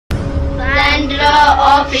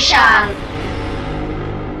official.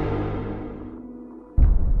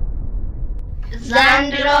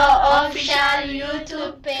 Zendro official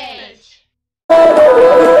YouTube page.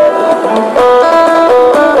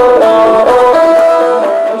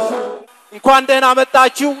 እንኳን ደህና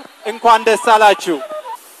መጣችሁ እንኳን ደስ አላችሁ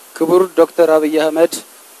ክቡር ዶክተር አህመድ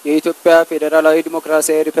የኢትዮጵያ ፌደራላዊ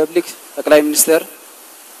ዲሞክራሲያዊ ሪፐብሊክ ጠቅላይ ሚኒስትር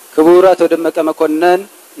ክቡር አቶ ደመቀ መኮንን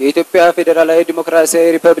የኢትዮጵያ ፌደራላዊ ዲሞክራሲያዊ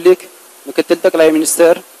ሪፐብሊክ ምክትል ጠቅላይ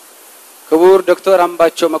ሚኒስትር ክቡር ዶክተር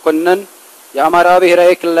አምባቸው መኮንን የአማራ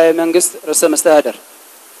ብሔራዊ ክልላዊ መንግስት ርዕሰ መስተዳድር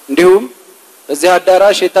እንዲሁም በዚህ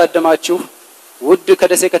አዳራሽ የታደማችሁ ውድ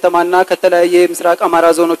ከደሴ ከተማና ከተለያየ ምስራቅ አማራ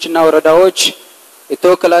ዞኖችና ወረዳዎች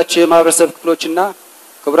የተወከላችሁ ማህበረሰብ ክፍሎችና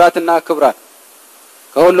ክብራትና ክብራት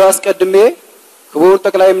ከሁሉ አስቀድሜ ክቡር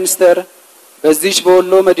ጠቅላይ ሚኒስትር በዚህ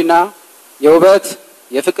በወሎ መዲና የውበት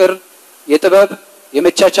የፍቅር የጥበብ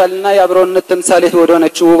የመቻቻልና የአብሮነት ተምሳሌት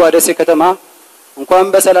ወደሆነችው ደሴ ከተማ እንኳን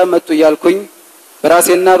በሰላም መጡ እያልኩኝ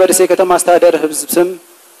በራሴና በደሴ ከተማ አስተዳደር ህዝብ ስም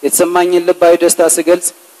የተሰማኝን ልባዊ ደስታ ስገልጽ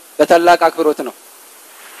በታላቅ አክብሮት ነው።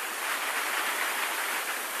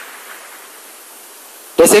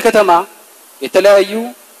 ደሴ ከተማ የተለያዩ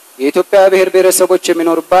የኢትዮጵያ ብሔር ብሔረሰቦች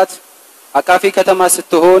የሚኖርባት አቃፊ ከተማ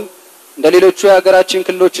ስትሆን እንደሌሎቹ የሀገራችን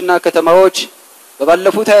ክልሎችና ከተማዎች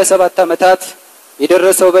በባለፉት 27 ዓመታት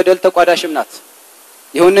የደረሰው በደል ተቋዳሽም ናት።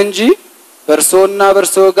 ይሁን እንጂ በርሶና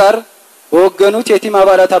በርሶ ጋር በወገኑት የቲም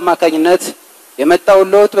አባላት አማካኝነት የመጣው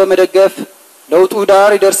ለውጥ በመደገፍ ለውጡ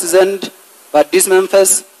ዳር ይደርስ ዘንድ በአዲስ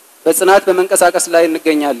መንፈስ በጽናት በመንቀሳቀስ ላይ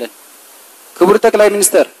እንገኛለን። ክቡር ጠቅላይ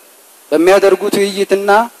ሚኒስትር በሚያደርጉት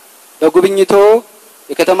ውይይትና በጉብኝቶ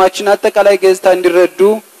የከተማችን አጠቃላይ ገጽታ እንዲረዱ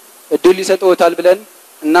እድል ይሰጡታል ብለን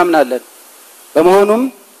እናምናለን። በመሆኑም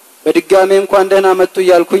በድጋሜ እንኳን ደህና መጡ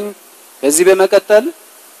እያልኩኝ በዚህ በመቀጠል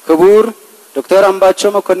ክቡር ዶክተር አምባቸው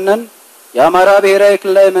መኮንን የአማራ ብሔራዊ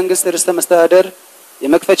ክልላዊ መንግስት ርዕሰ መስተዳድር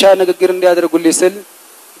የመክፈቻ ንግግር እንዲያደርጉልኝ ስል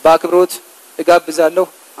በአክብሮት እጋብዛለሁ።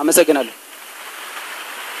 አመሰግናለሁ።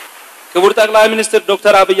 ክቡር ጠቅላይ ሚኒስትር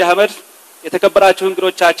ዶክተር አህመድ የተከበራችሁ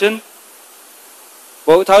እንግዶቻችን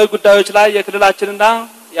በወቅታዊ ጉዳዮች ላይ የክልላችንና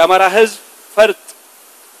የአማራ ህዝብ ፈርጥ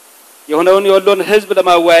የሆነውን የወሎን ህዝብ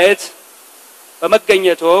ለማወያየት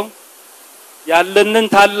በመገኘቶ ያለንን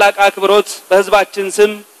ታላቅ አክብሮት በህዝባችን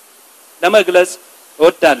ስም ለመግለጽ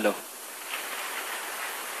እወዳለሁ።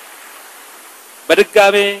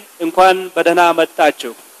 በድጋሜ እንኳን በደህና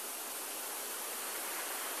መጣችሁ።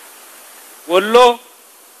 ወሎ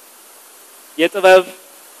የጥበብ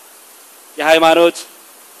የሃይማኖት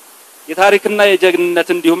የታሪክና የጀግንነት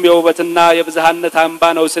እንዲሁም የውበትና የብዝሃነት አምባ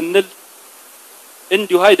ነው ስንል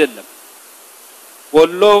እንዲሁ አይደለም።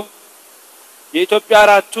 ወሎ የኢትዮጵያ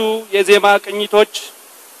አራቱ የዜማ ቅኝቶች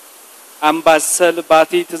አምባሰል፣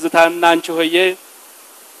 ባቲ፣ ትዝታና አንቺ ሆዬ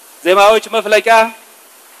ዜማዎች መፍለቂያ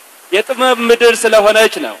የጥበብ ምድር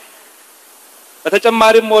ስለሆነች ነው።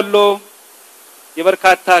 በተጨማሪም ወሎ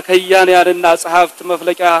የበርካታ ከያንያንና ጸሐፍት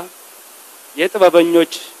መፍለቂያ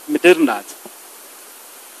የጥበበኞች ምድር ናት።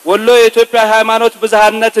 ወሎ የኢትዮጵያ ሃይማኖት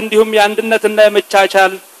ብዝሃነት እንዲሁም የአንድነትና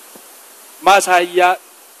የመቻቻል ማሳያ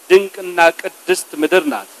ድንቅና ቅድስት ምድር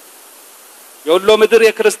ናት። የወሎ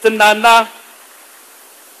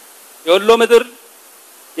ምድር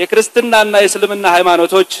የክርስትናና የእስልምና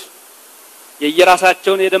ሃይማኖቶች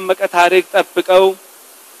የየራሳቸውን የደመቀ ታሪክ ጠብቀው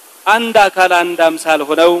አንድ አካል አንድ አምሳል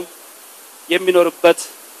ሆነው የሚኖርበት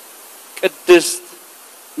ቅድስት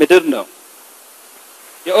ምድር ነው።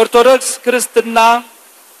 የኦርቶዶክስ ክርስትና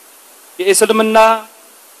የእስልምና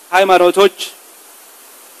ሃይማኖቶች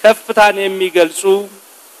ከፍታን የሚገልጹ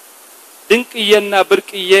ድንቅዬና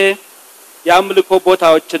ብርቅዬ የአምልኮ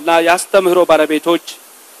ቦታዎችና ያስተምህሮ ባለቤቶች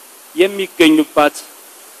የሚገኙባት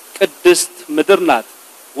ቅድስት ምድር ናት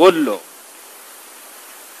ወሎ።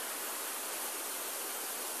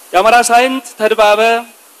 የአማራ ሳይንት ተድባበ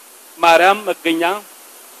ማርያም መገኛ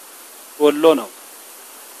ወሎ ነው።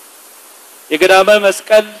 የገዳመ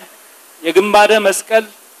መስቀል የግማደ መስቀል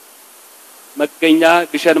መገኛ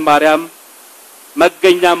ግሸን ማርያም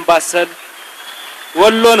መገኛ አምባሰል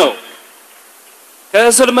ወሎ ነው።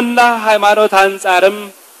 ከእስልምና ሃይማኖት አንፃርም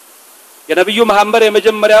የነብዩ መሐመድ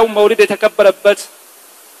የመጀመሪያው መውሊድ የተከበረበት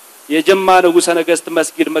የጀማ ንጉሠ ነገሥት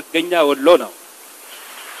መስጊድ መገኛ ወሎ ነው።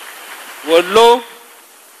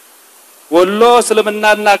 ወሎ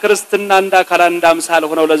እስልምናና ክርስትና አንድ አካል አንድ አምሳል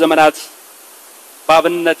ሆነው ለዘመናት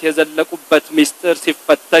ባብነት የዘለቁበት ሚስጥር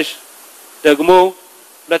ሲፈተሽ ደግሞ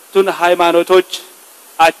ሁለቱን ሃይማኖቶች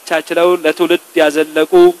አቻችለው ለትውልድ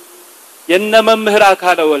ያዘለቁ የነመምህር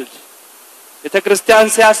አካለ ወልድ ቤተክርስቲያን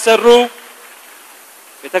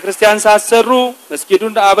ሲያሰሩ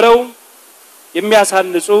መስጊዱን አብረው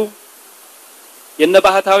የሚያሳንጹ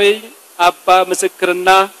የነባህታዊ አባ ምስክርና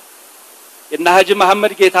የናሃጂ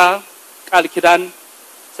መሐመድ ጌታ ቃል ኪዳን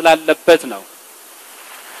ስላለበት ነው።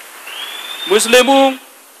 ሙስሊሙ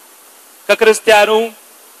ከክርስቲያኑ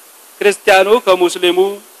ክርስቲያኑ ከሙስሊሙ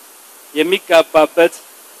የሚጋባበት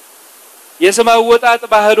የስም አወጣጥ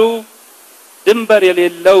ባህሉ ድንበር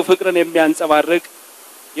የሌለው ፍቅርን የሚያንጸባርቅ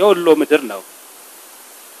የወሎ ምድር ነው።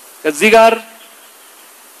 ከዚህ ጋር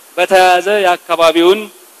በተያያዘ የአካባቢውን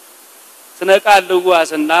ስነቃል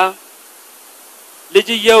ልዋስና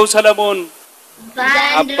ልጅየው ሰለሞን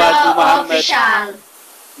አባቱ መሐመድ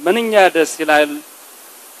ምንኛ ደስ ይላል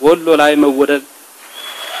ወሎ ላይ መወደድ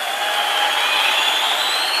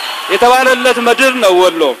የተባለለት ምድር ነው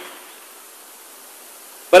ወሎ።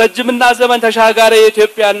 በረጅምና ዘመን ተሻጋሪ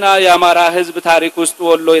የኢትዮጵያና የአማራ ህዝብ ታሪክ ውስጥ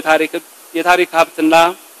ወሎ የታሪክ ሀብትና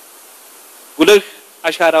ጉልህ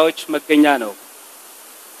አሻራዎች መገኛ ነው።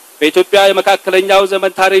 በኢትዮጵያ የመካከለኛው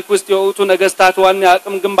ዘመን ታሪክ ውስጥ የወቅቱ ነገስታት ዋና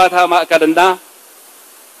አቅም ግንባታ ማዕከልና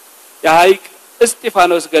የሐይቅ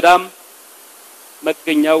እስጢፋኖስ ገዳም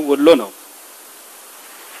መገኛው ወሎ ነው።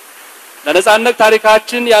 ለነጻነት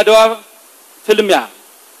ታሪካችን ያድዋ ፍልሚያ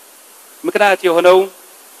ምክንያት የሆነው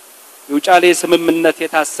የውጫሌ ስምምነት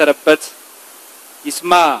የታሰረበት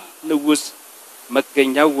ይስማ ንጉስ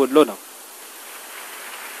መገኛው ወሎ ነው።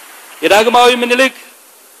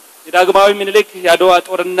 የዳግማዊ ምኒልክ ያድዋ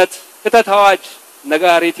ጦርነት ክተት አዋጅ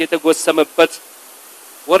ነጋሪት የተጎሰመበት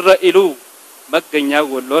ወረኢሉ መገኛው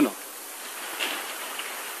ወሎ ነው።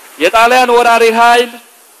 የጣሊያን ወራሪ ኃይል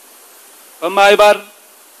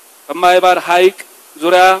በማይባር ሐይቅ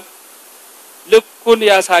ዙሪያ ልኩን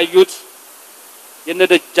ያሳዩት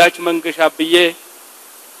የነደጃች መንገሻ ብዬ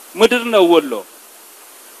ምድር ነው ወሎ።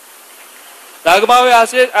 ዳግማዊ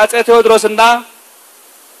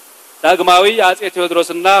አጼ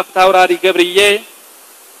ቴዎድሮስና ፍታውራሪ ገብርዬ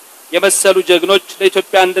የመሰሉ ጀግኖች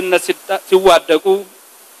ለኢትዮጵያ አንድነት ሲዋደቁ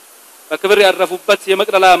በክብር ያረፉበት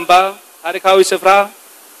የመቅደላ አምባ ታሪካዊ ስፍራ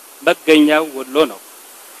መገኛው ወሎ ነው።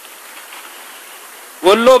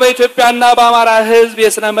 ወሎ በኢትዮጵያና በአማራ ህዝብ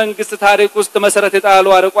የሥነ መንግስት ታሪክ ውስጥ መሰረት የጣሉ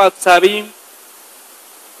አርቆ አሳቢ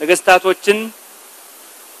ነገስታቶችን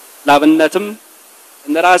ላብነትም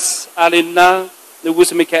እነራስ አሊና ንጉስ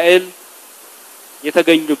ሚካኤል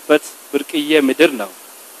የተገኙበት ብርቅዬ ምድር ነው።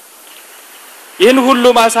 ይህን ሁሉ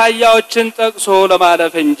ማሳያዎችን ጠቅሶ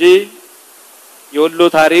ለማለፍ እንጂ የወሎ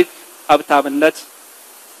ታሪክ ሀብታምነት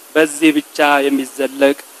በዚህ ብቻ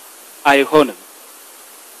የሚዘለቅ አይሆንም።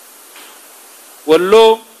 ወሎ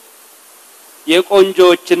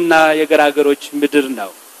የቆንጆችና የገራገሮች ምድር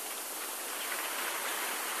ነው።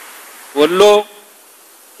 ወሎ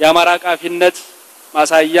የአማራ ቃፊነት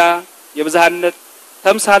ማሳያ የብዝሃነት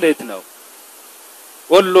ተምሳሌት ነው።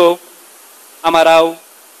 ወሎ አማራው፣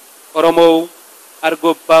 ኦሮሞው፣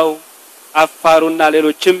 አርጎባው፣ አፋሩና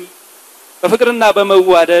ሌሎችም በፍቅርና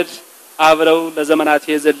በመዋደድ አብረው ለዘመናት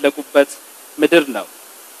የዘለቁበት ምድር ነው።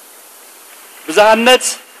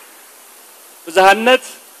 ብዝሃነት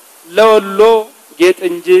ለወሎ ጌጥ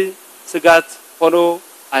እንጂ ስጋት ሆኖ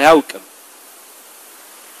አያውቅም።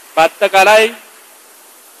 በአጠቃላይ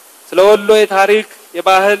ስለ ወሎ የታሪክ፣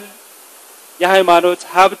 የባህል፣ የሃይማኖት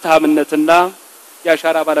ሀብታምነትና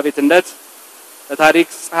የአሻራ ባለቤትነት ለታሪክ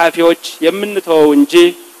ጸሐፊዎች የምንተወው እንጂ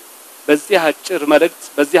በዚህ አጭር መልእክት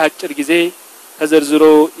በዚህ አጭር ጊዜ ተዘርዝሮ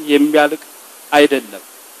የሚያልቅ አይደለም።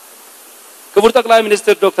 ክቡር ጠቅላይ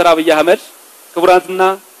ሚኒስትር ዶክተር አህመድ፣ ክቡራትና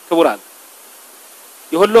ክቡራን፣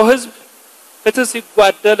 የወሎ ህዝብ ፍትህ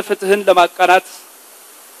ሲጓደል ፍትህን ለማቃናት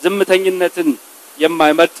ዝምተኝነትን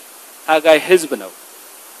የማይመርጥ ታጋይ ህዝብ ነው።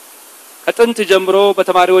 ከጥንት ጀምሮ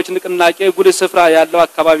በተማሪዎች ንቅናቄ ጉልህ ስፍራ ያለው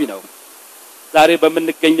አካባቢ ነው። ዛሬ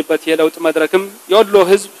በመንገኝበት የለውጥ መድረክም የወሎ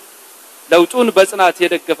ህዝብ ለውጡን በጽናት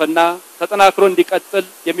የደገፈና ተጠናክሮ እንዲቀጥል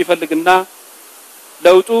የሚፈልግና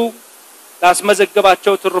ለውጡ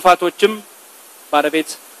ላስመዘገባቸው ትሩፋቶችም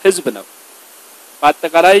ባለቤት ህዝብ ነው።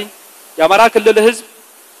 በአጠቃላይ የአማራ ክልል ህዝብ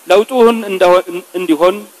ለውጡን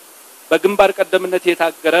እንዲሆን በግንባር ቀደምነት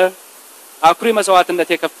የታገረ አኩሪ መስዋዕትነት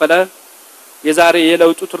የከፈለ የዛሬ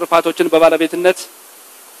የለውጡ ትሩፋቶችን በባለቤትነት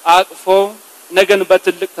አቅፎ ነገን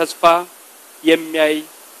በትልቅ ተስፋ የሚያይ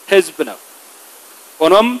ህዝብ ነው።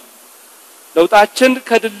 ሆኖም ለውጣችን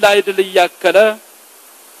ከድል ላይ ድል ያከለ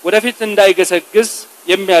ወደፊት እንዳይገሰግስ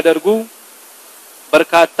የሚያደርጉ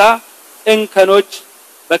በርካታ እንከኖች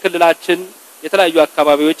በክልላችን የተለያዩ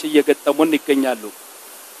አካባቢዎች እየገጠሙን ይገኛሉ።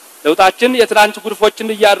 ለውጣችን የትናንት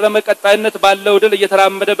ጉድፎችን እያረመ ቀጣይነት ባለው ድል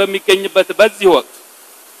እየተራመደ በሚገኝበት በዚህ ወቅት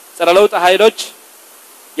ጸረ ለውጥ ኃይሎች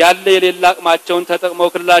ያለ የሌላ አቅማቸውን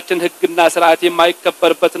ተጠቅመው ክልላችን ህግና ስርዓት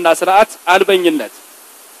የማይከበርበትና ስርዓት አልበኝነት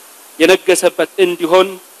የነገሰበት እንዲሆን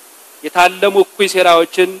የታለሙ እኩይ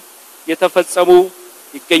ሴራዎችን የተፈጸሙ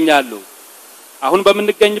ይገኛሉ። አሁን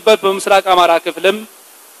በመንገኝበት በምስራቅ አማራ ክፍልም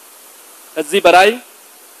ከዚህ በላይ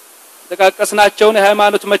ተቃቀስናቸውን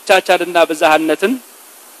የሃይማኖት መቻቻልና ብዝሃነትን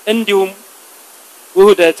እንዲሁም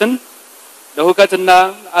ውህደትን ለሁከትና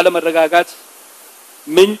አለመረጋጋት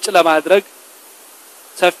ምንጭ ለማድረግ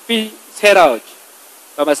ሰፊ ሴራዎች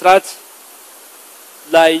በመስራት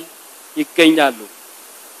ላይ ይገኛሉ።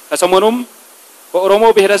 ከሰሞኑም በኦሮሞ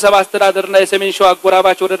ብሔረሰብ አስተዳደርና የሰሜን ሸዋ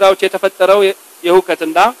አጎራባች ወረዳዎች የተፈጠረው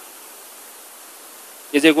የሁከትና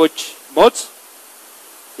የዜጎች ሞት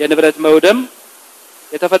የንብረት መውደም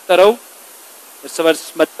የተፈጠረው እርስ በርስ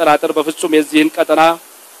መጠራጠር በፍጹም የዚህን ቀጠና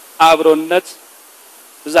አብሮነት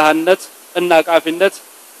ብዝሃነት እና ቃፊነት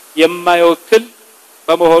የማይወክል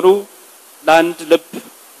በመሆኑ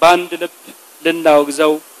በአንድ ልብ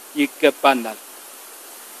ልናወግዘው ይገባናል።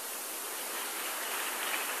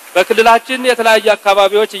 በክልላችን የተለያዩ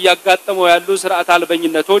አካባቢዎች እያጋጠሙ ያሉ ስርዓት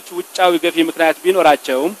አልበኝነቶች ውጫዊ ገፊ ምክንያት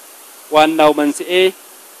ቢኖራቸውም ዋናው መንስኤ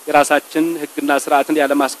የራሳችን ህግና ስርዓትን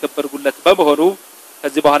ያለማስከበር ጉለት በመሆኑ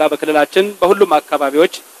ከዚህ በኋላ በክልላችን በሁሉም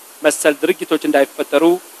አካባቢዎች መሰል ድርጊቶች እንዳይፈጠሩ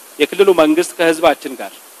የክልሉ መንግስት ከህዝባችን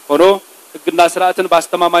ጋር ሆኖ ህግና ስርዓትን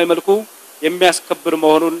በአስተማማኝ መልኩ የሚያስከብር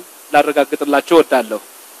መሆኑን ላረጋግጥላችሁ እወዳለሁ።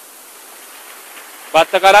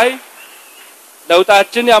 በአጠቃላይ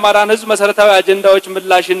ለውጣችን የአማራን ህዝብ መሰረታዊ አጀንዳዎች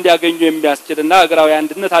ምላሽ እንዲያገኙ የሚያስችልና አገራዊ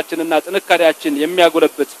አንድነታችንና ጥንካሬያችን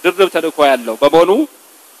የሚያጎለብት ድርብ ተልዕኮ ያለው በመሆኑ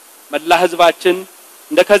መላ ህዝባችን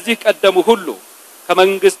እንደከዚህ ቀደሙ ሁሉ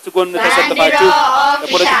ከመንግስት ጎን ተሰልፋችሁ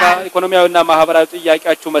ለፖለቲካ ኢኮኖሚያዊና ማህበራዊ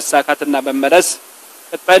ጥያቄያችሁ መሳካትና መመለስ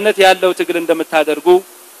ቀጣይነት ያለው ትግል እንደምታደርጉ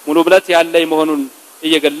ሙሉ ብለት ያለኝ መሆኑን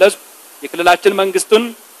እየገለጽኩ የክልላችን መንግስቱን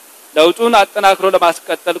ለውጡን አጠናክሮ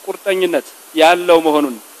ለማስቀጠል ቁርጠኝነት ያለው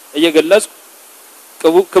መሆኑን እየገለጽኩ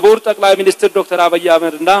ክቡር ጠቅላይ ሚንስትር ዶክተር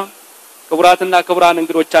አህመድና ክቡራትና ክቡራን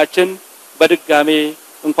እንግዶቻችን በድጋሜ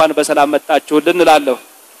እንኳን በሰላም መጣችሁልን እንላለሁ።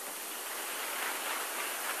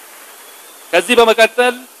 ከዚህ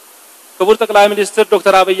በመቀጠል ክቡር ጠቅላይ ሚኒስትር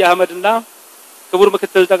ዶክተር አህመድና ክቡር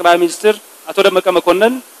ምክትል ጠቅላይ ሚኒስትር አቶ ደመቀ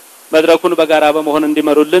መኮንን መድረኩን በጋራ በመሆን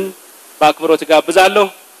እንዲመሩልን በአክብሮት ጋብዛለሁ።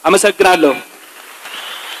 አመሰግናለሁ።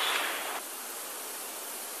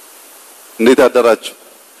 እንዴት አደራችሁ?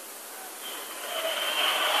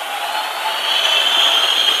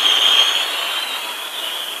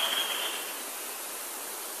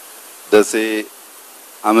 ደሴ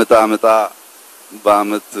አመጣ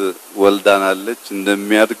በአመት ወልዳናለች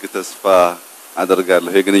እንደሚያድግ ተስፋ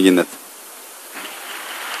አደርጋለሁ። የግንኙነት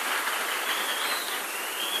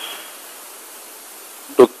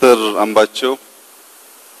ዶክተር አምባቸው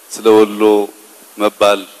ስለ ወሎ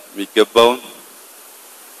መባል የሚገባውን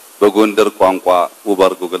በጎንደር ቋንቋ ውብ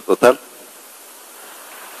አድርጎ ገልጦታል።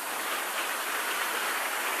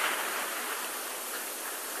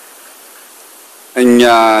 እኛ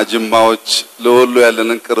ጅማዎች ለወሎ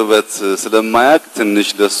ያለንን ቅርበት ስለማያቅ ትንሽ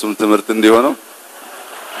ለሱም ትምህርት እንዲሆነው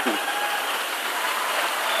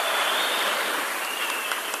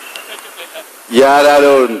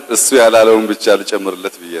እሱ ያላለውን ብቻ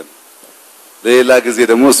ልጨምርለት ብዬ ነው። ለሌላ ጊዜ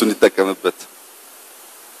ደግሞ እሱ እንዲጠቀምበት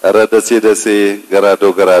ኧረ ደሴ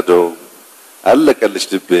ገራዶ አለቀልሽ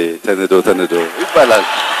ልቤ ተነዶ ይባላል።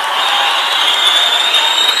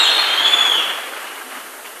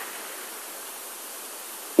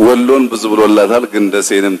 ወሎን ብዙ ብሎላታል፣ ግን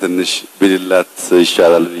ደሴንም ትንሽ ቢልላት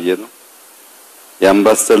ይሻላል ብዬ ነው።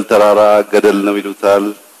 ያምባሰል ተራራ ገደል ነው ይሉታል፣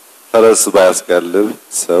 ፈረስ ባያስጋልብ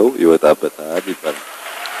ሰው ይወጣበታል ይባላል።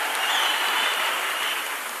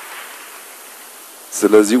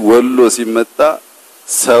 ስለዚህ ወሎ ሲመጣ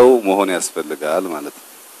ሰው መሆን ያስፈልጋል ማለት ነው።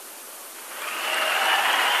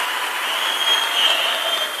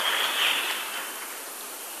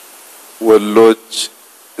 ወሎች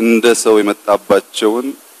እንደ ሰው የመጣባቸውን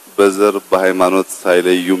በዘር በሃይማኖት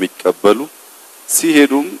ሳይለዩ የሚቀበሉ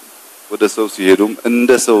ሲሄዱም ወደ ሰው ሲሄዱም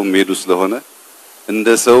እንደ ሰው የሚሄዱ ስለሆነ እንደ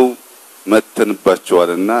ሰው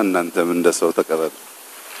መተንባቸዋልና እናንተም እንደ ሰው ተቀበሉ።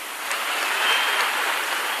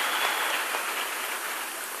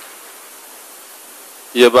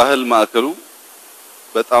 የባህል ማዕከሉ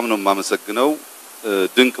በጣም ነው የማመሰግነው።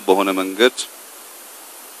 ድንቅ በሆነ መንገድ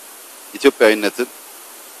ኢትዮጵያዊነትን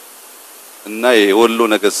እና የወሎ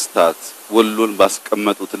ነገስታት ወሎን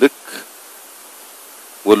ባስቀመጡት ልክ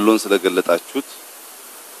ወሎን ስለገለጣችሁት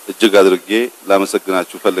እጅግ አድርጌ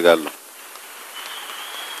ላመሰግናችሁ ፈልጋለሁ።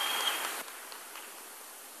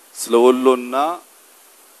 ስለ ወሎና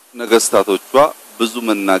ነገስታቶቿ ብዙ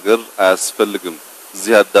መናገር አያስፈልግም።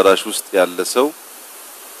 እዚህ አዳራሽ ውስጥ ያለ ሰው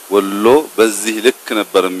ወሎ በዚህ ልክ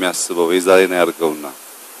ነበር የሚያስበው የዛሬን ያርገውና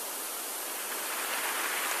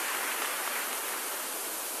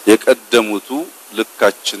የቀደሙቱ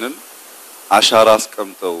ልካችንን አሻራ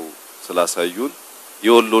አስቀምጠው ስላሳዩን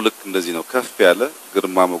የወሎ ልክ እንደዚህ ነው። ከፍ ያለ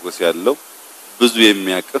ግርማ ሞገስ ያለው ብዙ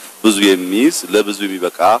የሚያቅፍ ብዙ የሚይዝ ለብዙ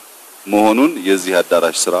የሚበቃ መሆኑን የዚህ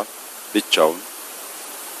አዳራሽ ስራ ብቻውን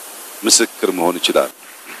ምስክር መሆን ይችላል።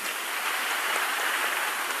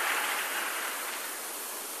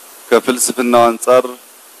 ከፍልስፍናው አንፃር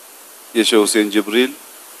የሼህ ሁሴን ጅብሪል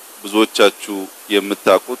ብዙዎቻችሁ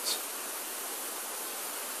የምታውቁት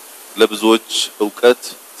ለብዙዎች ዕውቀት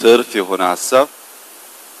ትርፍ የሆነ ሐሳብ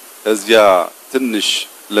ከዚያ ትንሽ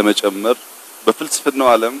ለመጨመር በፍልስፍናው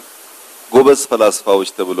ዓለም ጎበዝ ፈላስፋዎች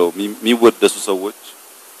ተብለው የሚወደሱ ሰዎች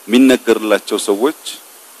የሚነገርላቸው ሰዎች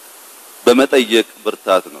በመጠየቅ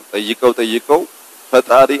ብርታት ነው። ጠይቀው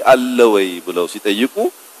ፈጣሪ አለ ወይ ብለው ሲጠይቁ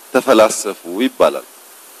ተፈላሰፉ ይባላል።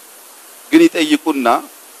 ግን ይጠይቁና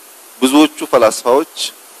ብዙዎቹ ፈላስፋዎች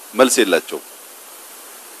መልስ የላቸውም።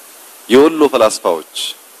 የወሎ ፈላስፋዎች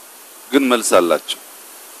ግን መልስ አላቸው።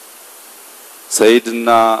 ሰይድና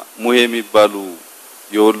ሙሄ የሚባሉ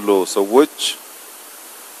የወሎ ሰዎች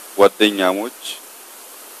ጓደኛሞች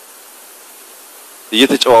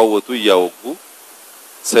እየተጨዋወቱ እያወጉ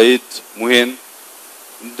ሰይድ ሙሄን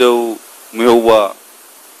እንደው ሙሄዋ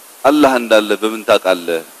አላህ እንዳለ በምን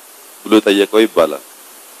ታውቃለህ ብሎ ጠየቀው ይባላል።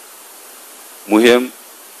 ሙሄም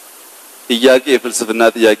ጥያቄ የፍልስፍና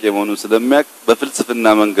ጥያቄ መሆኑን ስለሚያውቅ በፍልስፍና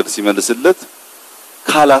መንገድ ሲመልስለት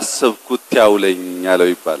ካላሰብኩት ያውለኝ ያለው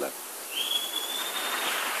ይባላል።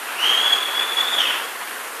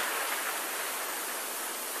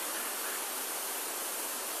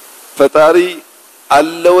 ፈጣሪ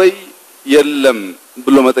አለ ወይ የለም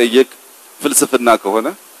ብሎ መጠየቅ ፍልስፍና ከሆነ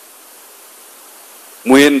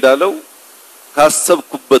ሙሄ እንዳለው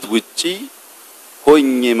ካሰብኩበት ውጪ ሆኜ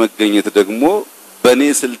መገኘት ደግሞ በኔ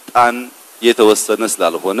ስልጣን የተወሰነ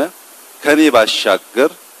ስላልሆነ ከኔ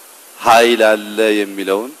ባሻገር ኃይል አለ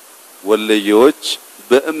የሚለውን ወለየዎች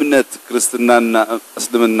በእምነት ክርስትናና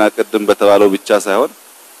እስልምና ቀደም በተባለው ብቻ ሳይሆን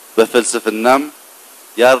በፍልስፍናም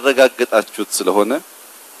ያረጋግጣችሁት ስለሆነ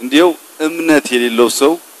እንዲው እምነት የሌለው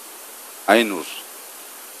ሰው አይኑር።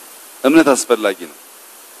 እምነት አስፈላጊ ነው።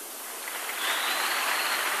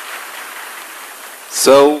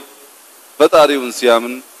 ሰው ፈጣሪውን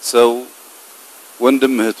ሲያምን፣ ሰው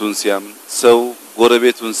ወንድም እህቱን ሲያምን፣ ሰው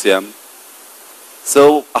ጎረቤቱን ሲያምን፣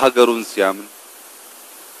 ሰው ሀገሩን ሲያምን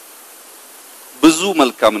ብዙ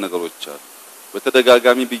መልካም ነገሮች አሉ።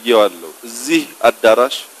 በተደጋጋሚ ብዬዋለሁ። እዚህ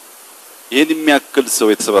አዳራሽ ይሄን የሚያክል ሰው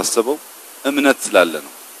የተሰባሰበው እምነት ስላለ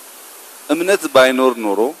ነው። እምነት ባይኖር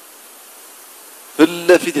ኖሮ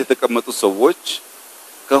ፍለፊት የተቀመጡ ሰዎች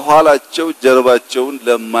ከኋላቸው ጀርባቸውን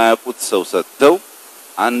ለማያውቁት ሰው ሰጥተው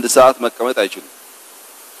አንድ ሰዓት መቀመጥ አይችሉም።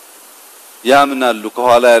 ያምናሉ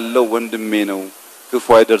ከኋላ ያለው ወንድሜ ነው ክፉ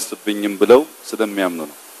አይደርስብኝም ብለው ስለሚያምኑ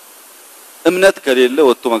ነው። እምነት ከሌለ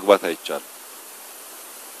ወጥቶ መግባት አይቻልም።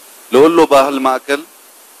 ለወሎ ባህል ማዕከል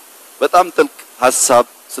በጣም ጥልቅ ሐሳብ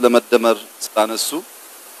ስለመደመር ስታነሱ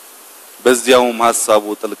በዚያውም ሐሳቡ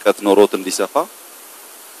ጥልቀት ኖሮት እንዲሰፋ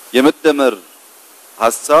የመደመር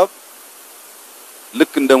ሐሳብ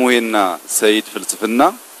ልክ እንደ ሙሄና ሰይድ ፍልስፍና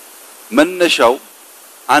መነሻው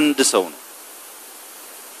አንድ ሰው ነው።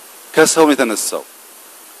 ከሰው የተነሳው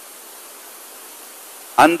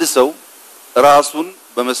አንድ ሰው ራሱን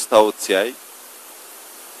በመስታወት ሲያይ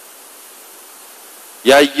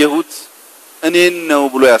ያየሁት እኔን ነው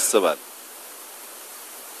ብሎ ያስባል።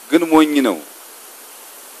 ግን ሞኝ ነው።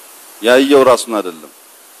 ያየው ራሱን አይደለም።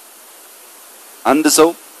 አንድ ሰው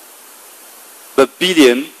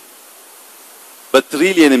በቢሊየን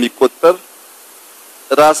በትሪሊየን የሚቆጠር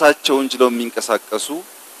ራሳቸውን ችለው የሚንቀሳቀሱ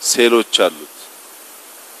ሴሎች አሉት።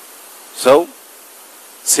 ሰው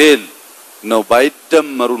ሴል ነው።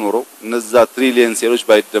 ባይደመሩ ኖሮ እነዛ ትሪሊየን ሴሎች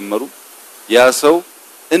ባይደመሩ ያ ሰው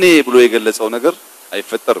እኔ ብሎ የገለጸው ነገር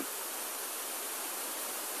አይፈጠርም።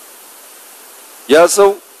 ያ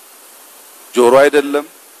ሰው ጆሮ አይደለም፣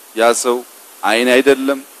 ያ ሰው አይን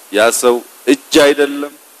አይደለም፣ ያ ሰው እጅ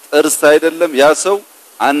አይደለም፣ ጥርስ አይደለም፣ ያ ሰው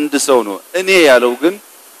አንድ ሰው ነው። እኔ ያለው ግን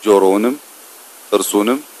ጆሮውንም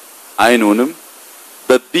ጥርሱንም አይኑንም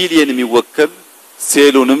በቢሊየን የሚወከል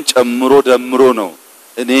ሴሉንም ጨምሮ ደምሮ ነው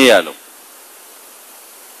እኔ ያለው።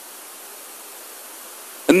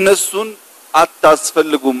 እነሱን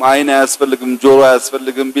አታስፈልጉም፣ አይን አያስፈልግም፣ ጆሮ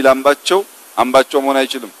አያስፈልግም ቢል አምባቸው መሆን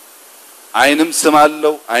አይችልም። አይንም ስም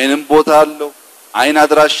አለው፣ አይንም ቦታ አለው፣ አይን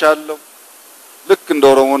አድራሻ አለው። ልክ እንደ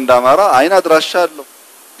ኦሮሞ እንዳማራ አይን አድራሻ አለው፣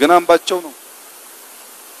 ግን አምባቸው ነው።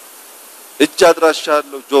 እጅ አድራሻ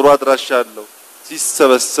አለው፣ ጆሮ አድራሻ አለው፣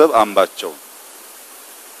 ሲሰበሰብ አምባቸው።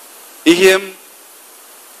 ይሄም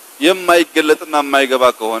የማይገለጥና የማይገባ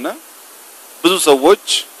ከሆነ ብዙ ሰዎች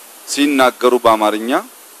ሲናገሩ በአማርኛ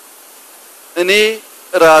እኔ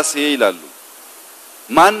ራሴ ይላሉ።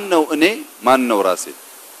 ማን ነው እኔ? ማን ነው ራሴ?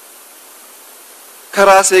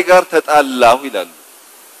 ከራሴ ጋር ተጣላሁ ይላሉ።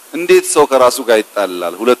 እንዴት ሰው ከራሱ ጋር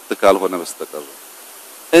ይጣላል ሁለት ካልሆነ በስተቀር?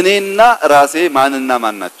 እኔና ራሴ ማንና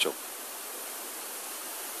ማን ናቸው?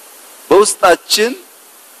 በውስጣችን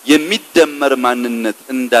የሚደመር ማንነት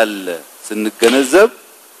እንዳለ ስንገነዘብ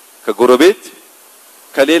ከጎረቤት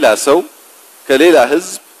ከሌላ ሰው ከሌላ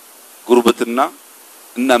ህዝብ ጉርብትና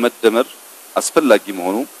እና መደመር አስፈላጊ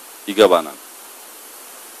መሆኑ ይገባናል።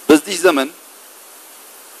 በዚህ ዘመን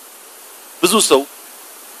ብዙ ሰው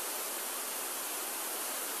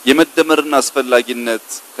የመደመርና አስፈላጊነት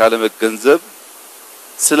ካለመገንዘብ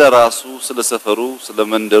ስለራሱ ስለሰፈሩ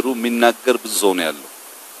ስለመንደሩ የሚናገር ብዙ ሰው ነው ያለው።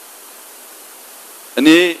 እኔ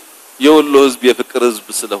የወሎ ህዝብ የፍቅር ህዝብ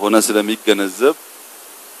ስለሆነ ስለሚገነዘብ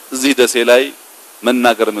እዚህ ደሴ ላይ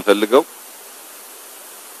መናገር የምፈልገው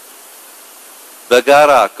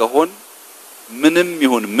በጋራ ከሆን ምንም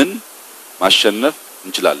ይሁን ምን ማሸነፍ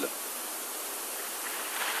እንችላለን።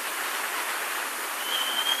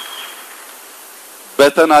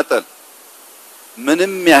 በተናጠል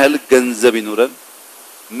ምንም ያህል ገንዘብ ይኑረን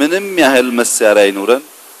ምንም ያህል መሳሪያ ይኑረን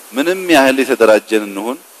ምንም ያህል የተደራጀን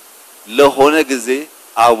እንሆን ለሆነ ጊዜ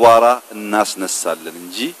አቧራ እናስነሳለን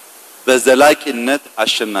እንጂ በዘላቂነት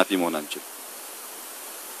አሸናፊ መሆን አንችልም።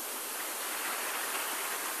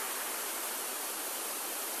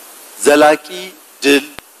 ዘላቂ ድል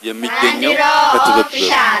የሚገኘው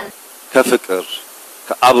ከትብብር ከፍቅር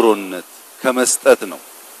ከአብሮነት ከመስጠት ነው።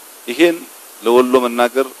 ይሄን ለወሎ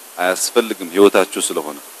መናገር አያስፈልግም ህይወታችሁ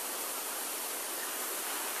ስለሆነ።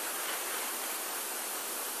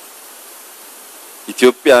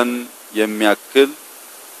 ኢትዮጵያን የሚያክል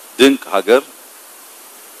ድንቅ ሀገር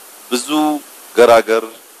ብዙ ገራገር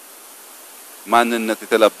ማንነት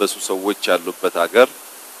የተላበሱ ሰዎች ያሉበት ሀገር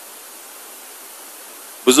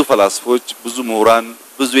ብዙ ፈላስፎች ብዙ ምሁራን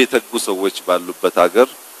ብዙ የተጉ ሰዎች ባሉበት ሀገር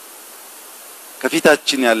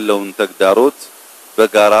ከፊታችን ያለውን ተግዳሮት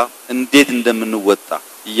በጋራ እንዴት እንደምንወጣ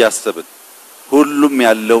እያሰብን ሁሉም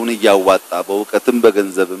ያለውን እያዋጣ በእውቀትም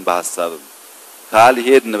በገንዘብም በሐሳብም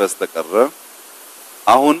ካልሄድን በስተቀር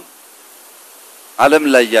አሁን ዓለም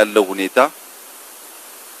ላይ ያለው ሁኔታ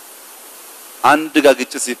አንድ ጋር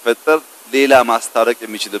ግጭት ሲፈጠር ሌላ ማስታረቅ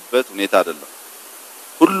የሚችልበት ሁኔታ አይደለም።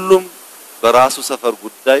 ሁሉም በራሱ ሰፈር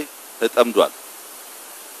ጉዳይ ተጠምዷል።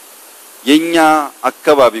 የኛ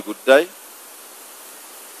አካባቢ ጉዳይ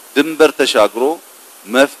ድንበር ተሻግሮ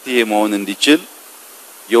መፍትሄ መሆን እንዲችል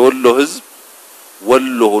የወሎ ህዝብ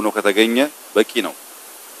ወሎ ሆኖ ከተገኘ በቂ ነው።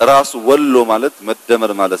 ራሱ ወሎ ማለት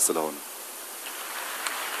መደመር ማለት ስለሆነ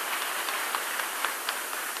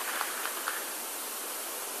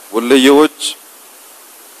ወሎዬዎች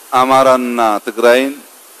አማራና ትግራይን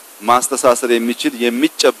ማስተሳሰር የሚችል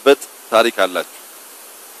የሚጨበጥ ታሪክ አላችሁ።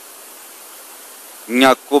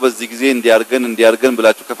 እኛኮ በዚህ ጊዜ እንዲያርገን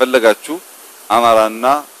ብላችሁ ከፈለጋችሁ አማራና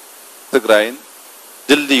ትግራይን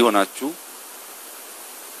ድልድይ ሆናችሁ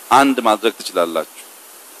አንድ ማድረግ ትችላላችሁ።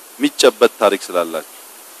 የሚጨበጥ ታሪክ ስላላችሁ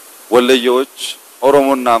ወሎዬዎች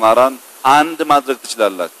ኦሮሞና አማራን አንድ ማድረግ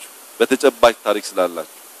ትችላላችሁ በተጨባጭ ታሪክ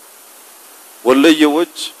ስላላችሁ።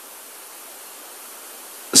 ወሎዬዎች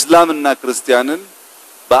እስላምና ክርስቲያንን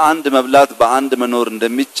በአንድ መብላት በአንድ መኖር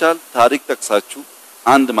እንደሚቻል ታሪክ ጠቅሳችሁ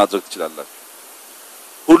አንድ ማድረግ ትችላላችሁ።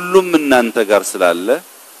 ሁሉም እናንተ ጋር ስላለ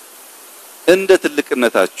እንደ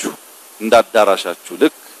ትልቅነታችሁ እንዳዳራሻችሁ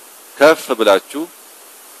ልክ ከፍ ብላችሁ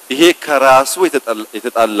ይሄ ከራሱ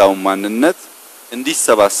የተጣላው ማንነት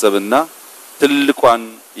እንዲሰባሰብና ትልቋን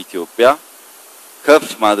ኢትዮጵያ ከፍ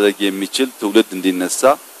ማድረግ የሚችል ትውልድ እንዲነሳ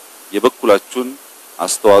የበኩላችሁን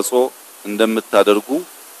አስተዋጽኦ እንደምታደርጉ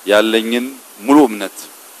ያለኝን ሙሉ እምነት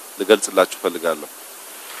ልገልጽላችሁ ፈልጋለሁ።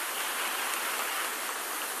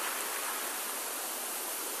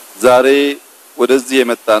 ዛሬ ወደዚህ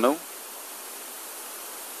የመጣ ነው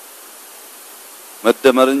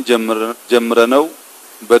መደመርን ጀምረነው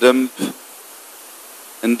በደንብ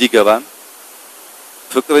እንዲገባን፣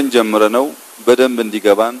 ፍቅርን ጀምረነው በደንብ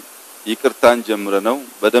እንዲገባን፣ ይቅርታን ጀምረነው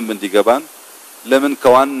በደንብ እንዲገባን ለምን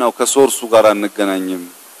ከዋናው ከሶርሱ ጋር አንገናኝም?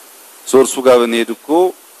 ሶርሱ ጋር ብንሄድ እኮ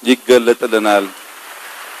ይገለጥልናል።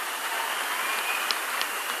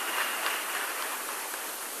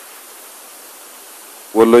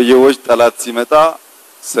 ወሎዬዎች ጠላት ሲመጣ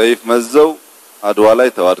ሰይፍ መዘው አድዋ ላይ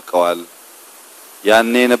ተዋድቀዋል።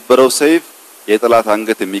 ያኔ የነበረው ሰይፍ የጠላት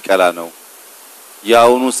አንገት የሚቀላ ነው።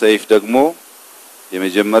 ያውኑ ሰይፍ ደግሞ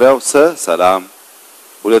የመጀመሪያው ሰላም፣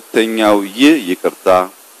 ሁለተኛው ይቅርታ፣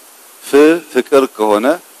 ፍቅር ከሆነ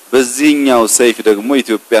በዚህኛው ሰይፍ ደግሞ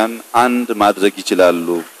ኢትዮጵያን አንድ ማድረግ ይችላሉ።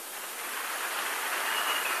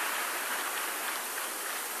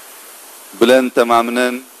 ብለን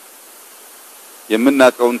ተማምነን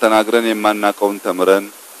የምናቀውን ተናግረን የማናቀውን ተምረን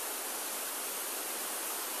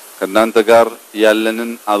ከናንተ ጋር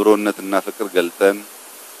ያለንን አብሮነትና ፍቅር ገልጠን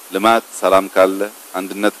ልማት ሰላም ካለ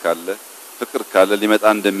አንድነት ካለ ፍቅር ካለ ሊመጣ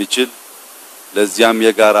እንደሚችል ለዚያም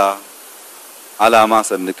የጋራ አላማ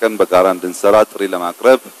ሰንቀን በጋራ እንድንሰራ ጥሪ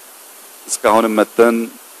ለማቅረብ እስካሁንም መተን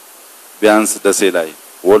ቢያንስ ደሴ ላይ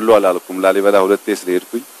ወሎ አላልኩም ላሊበላ ሁለቴ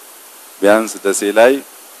ስለሄድኩኝ ቢያንስ ደሴ ላይ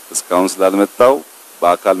እስካሁን ስላልመጣው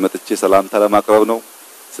በአካል መጥቼ ሰላምታ ለማቅረብ ነው።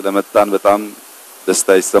 ስለመጣን በጣም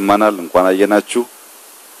ደስታ ይሰማናል። እንኳን አየናችሁ።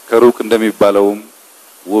 ከሩቅ እንደሚባለውም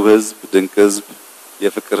ውብ ህዝብ ድንቅ ህዝብ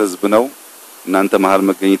የፍቅር ህዝብ ነው። እናንተ መሃል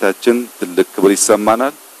መገኘታችን ትልቅ ክብር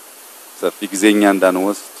ይሰማናል። ሰፊ ጊዜኛ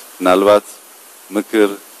እንዳንወስድ ምናልባት ምክር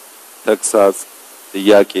ተግሳጽ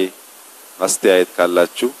ጥያቄ አስተያየት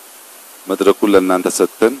ካላችሁ መድረኩን ለእናንተ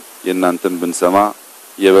ሰጥተን የእናንተን ብንሰማ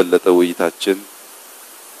የበለጠ ውይይታችን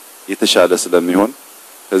የተሻለ ስለሚሆን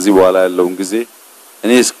ከዚህ በኋላ ያለውን ጊዜ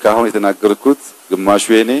እኔ እስካሁን የተናገርኩት ግማሹ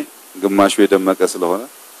የኔ ግማሹ የደመቀ ስለሆነ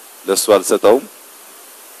ለሱ አልሰጠውም።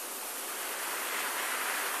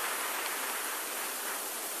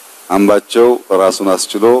 አምባቸው ራሱን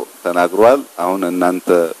አስችሎ ተናግሯል። አሁን እናንተ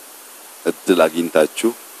እድል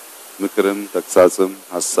አግኝታችሁ ምክርም ተግሳጽም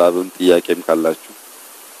ሐሳብም ጥያቄም ካላችሁ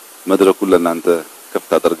መድረኩን ለእናንተ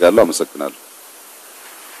ክፍት አደርጋለሁ። አመሰግናለሁ።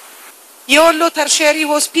 የወሎ ተርሸሪ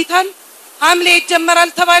ሆስፒታል ሐምሌ ይጀመራል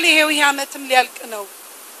ተባለ። ይሄው ይሄ አመትም ሊያልቅ ነው።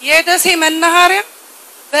 የደሴ መናኸሪያ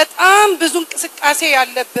በጣም ብዙ እንቅስቃሴ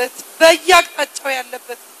ያለበት በየአቅጣጫው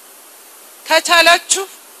ያለበት ከቻላችሁ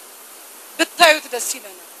ብታዩት ደስ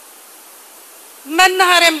ይለናል።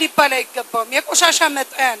 መናኸሪያም ሊባል አይገባውም። የቆሻሻ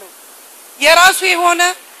መጣያ ነው። የራሱ የሆነ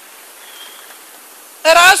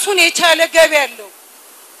ራሱን የቻለ ገቢ ያለው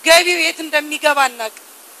ገቢው የት እንደሚገባ እናቅ።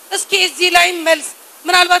 እስኪ እዚህ ላይ መልስ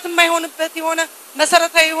ምናልባት የማይሆንበት የሆነ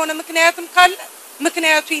መሰረታዊ የሆነ ምክንያትም ካለ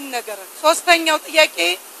ምክንያቱ ይነገራል። ሶስተኛው ጥያቄ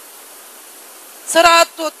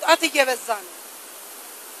ስርዓት ወጣት እየበዛ ነው።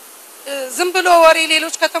 ዝም ብሎ ወሬ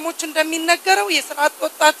ሌሎች ከተሞች እንደሚነገረው የስርዓት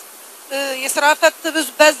ወጣት የስራ ፈት ብዙ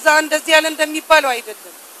በዛ እንደዚህ ያለ እንደሚባለው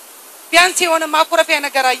አይደለም። ቢያንስ የሆነ ማኮረፊያ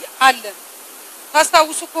ነገር አለ።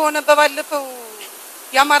 ታስታውሱ ከሆነ በባለፈው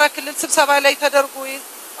የአማራ ክልል ስብሰባ ላይ ተደርጎ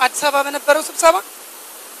አዲስ አበባ በነበረው ስብሰባ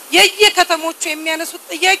የየከተሞቹ የሚያነሱት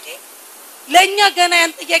ጥያቄ ለኛ ገና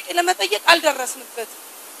ያን ጥያቄ ለመጠየቅ አልደረስንበት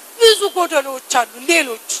ብዙ ጎደሎች አሉ።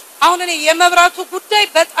 ሌሎች አሁን እኔ የመብራቱ ጉዳይ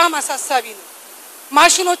በጣም አሳሳቢ ነው።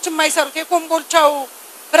 ማሽኖች የማይሰሩት የኮምቦልቻው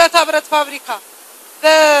ብረታ ብረት ፋብሪካ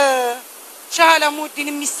በሻሃላ ሙዲን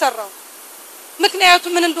የሚሰራው ምክንያቱ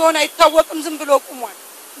ምን እንደሆነ አይታወቅም። ዝም ብሎ ቆሟል።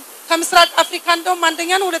 ከምስራቅ አፍሪካ እንደውም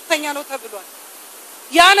አንደኛ ነው ሁለተኛ ነው ተብሏል።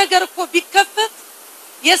 ያ ነገር እኮ ቢከፈት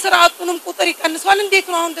የስራ አጡንም ቁጥር ይቀንሳል። እንዴት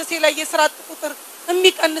ነው አሁን ደሴ ላይ የስራ አጥ ቁጥር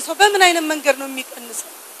የሚቀንሰው? በምን አይነት መንገድ ነው የሚቀንሰው?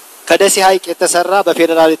 ከደሴ ሐይቅ የተሰራ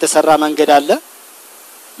በፌደራል የተሰራ መንገድ አለ።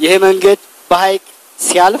 ይሄ መንገድ በሐይቅ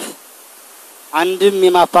ሲያልፍ አንድም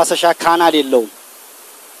የማፋሰሻ ካናል የለውም።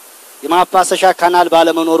 የማፋሰሻ ካናል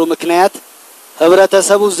ባለመኖሩ ምክንያት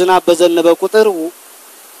ህብረተሰቡ ዝናብ በዘነበ ቁጥር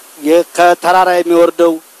ከተራራ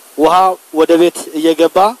የሚወርደው ውሃ ወደ ቤት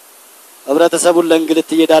እየገባ ህብረተሰቡን ለእንግልት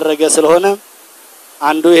እየዳረገ ስለሆነ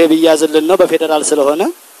አንዱ ይሄ ቢያዝልን ነው። በፌደራል ስለሆነ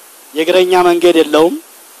የእግረኛ መንገድ የለውም።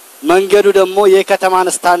 መንገዱ ደግሞ የከተማን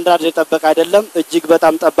ስታንዳርድ የጠበቀ አይደለም። እጅግ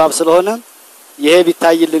በጣም ጠባብ ስለሆነ ይሄ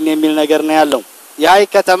ቢታይልን የሚል ነገር ነው ያለው። የሐይቅ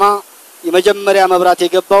ከተማ የመጀመሪያ መብራት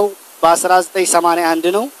የገባው በ1981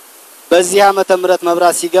 ነው። በዚህ ዓመተ ምህረት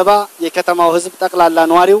መብራት ሲገባ የከተማው ህዝብ ጠቅላላ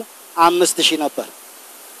ነዋሪው 5000 ነበር።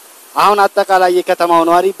 አሁን አጠቃላይ የከተማው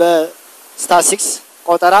ነዋሪ በስታቲስቲክስ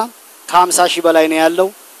ቆጠራ ከ50000 በላይ ነው ያለው።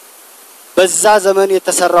 በዛ ዘመን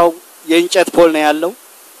የተሰራው የእንጨት ፖል ነው ያለው።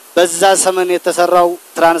 በዛ ዘመን የተሰራው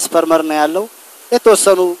ትራንስፎርመር ነው ያለው።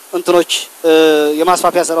 የተወሰኑ እንትኖች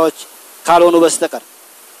የማስፋፊያ ስራዎች ካልሆኑ በስተቀር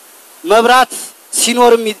መብራት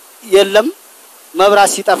ሲኖርም የለም፣ መብራት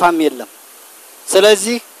ሲጠፋም የለም።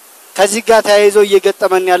 ስለዚህ ከዚህ ጋር ተያይዞ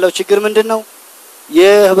እየገጠመን ያለው ችግር ምንድነው?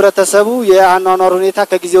 የህብረተሰቡ የአኗኗር ሁኔታ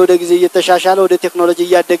ከጊዜ ወደ ጊዜ እየተሻሻለ ወደ ቴክኖሎጂ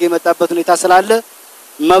እያደገ የመጣበት ሁኔታ ስላለ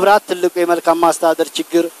መብራት ትልቁ የመልካም ማስተዳደር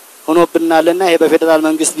ችግር ሆኖብናልና ይሄ በፌደራል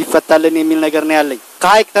መንግስት ቢፈታልን የሚል ነገር ነው ያለኝ።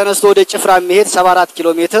 ከሐይቅ ተነስቶ ወደ ጭፍራ የሚሄድ 74 ኪሎ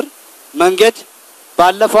ሜትር መንገድ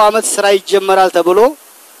ባለፈው አመት ስራ ይጀመራል ተብሎ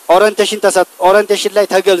ኦሪንቴሽን ላይ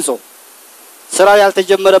ተገልጾ ስራው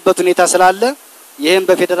ያልተጀመረበት ሁኔታ ስላለ ይሄን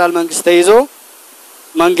በፌደራል መንግስት ተይዞ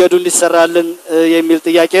መንገዱ እንዲሰራልን የሚል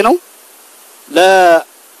ጥያቄ ነው።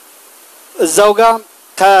 ለዛው ጋር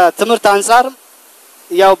ከትምህርት አንፃር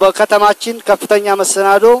ያው በከተማችን ከፍተኛ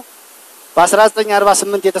መሰናዶ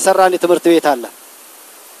በ1948 የተሰራ ትምህርት ቤት አለ።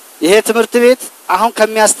 ይሄ ትምህርት ቤት አሁን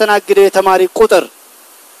ከሚያስተናግደው የተማሪ ቁጥር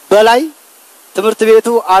በላይ ትምህርት ቤቱ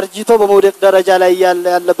አርጅቶ በመውደቅ ደረጃ ላይ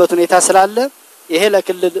ያለበት ሁኔታ ስላለ ይሄ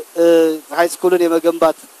ለክልል ሃይ ስኩልን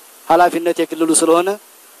የመገንባት ኃላፊነት የክልሉ ስለሆነ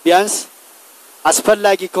ቢያንስ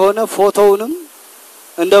አስፈላጊ ከሆነ ፎቶውንም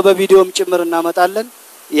እንደው በቪዲዮም ጭምር እናመጣለን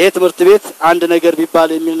ይሄ ትምህርት ቤት አንድ ነገር ቢባል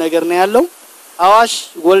የሚል ነገር ነው ያለው አዋሽ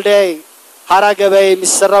ወልዳይ ሐራ ገበያ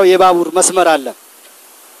የሚሰራው የባቡር መስመር አለ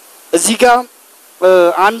እዚህ ጋር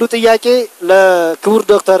አንዱ ጥያቄ ለክቡር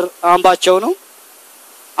ዶክተር አምባቸው ነው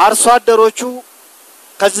አርሶ አደሮቹ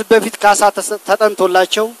ከዚህ በፊት ካሳ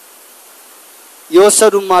ተጠንቶላቸው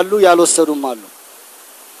ይወሰዱም አሉ ያልወሰዱም አሉ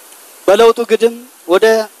በለውጡ ግድም ወደ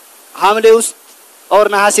ሐምሌ ውስጥ ኦር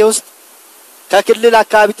ነሐሴ ውስጥ ከክልል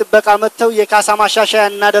አካባቢ ጥበቃ መተው የካሳ ማሻሻያ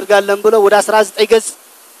እናደርጋለን ብለው ወደ 19 ገጽ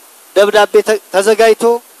ደብዳቤ ተዘጋጅቶ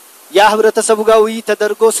ያ ህብረተሰቡ ጋር ውይይት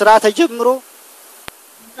ተደርጎ ስራ ተጀምሮ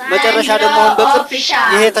መጨረሻ ደግሞ በቅርብ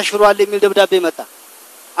ይሄ ተሽሯል የሚል ደብዳቤ መጣ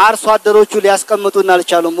አርሶ አደሮቹ ሊያስቀምጡና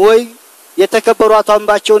አልቻሉም ወይ የተከበሩ አቶ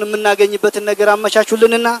አምባቸውን የምናገኝበትን ነገር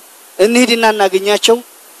አመቻቹልንና እንሂድና እናገኛቸው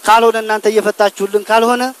ካልሆነ እናንተ እየፈታችሁልን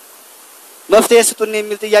ካልሆነ መፍትሄ ስጡን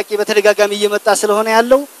የሚል ጥያቄ በተደጋጋሚ እየመጣ ስለሆነ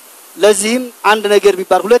ያለው ለዚህም አንድ ነገር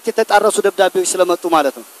ቢባል ሁለት የተጣረሱ ደብዳቤዎች ስለመጡ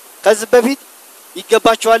ማለት ነው ከዚህ በፊት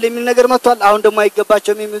ይገባቸዋል የሚል ነገር መጥቷል አሁን ደግሞ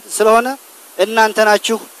አይገባቸውም የሚል ስለሆነ እናንተ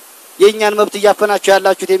ናችሁ የኛን መብት ያፈናችሁ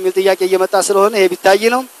ያላችሁት የሚል ጥያቄ እየመጣ ስለሆነ ይሄ ቢታይ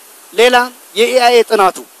ነው ሌላ የኢአይ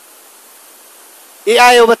ጥናቱ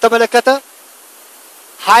ኢአይው በተመለከተ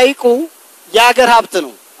ሐይቁ ያገር ሀብት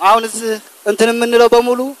ነው አሁን እዚህ እንትን የምንለው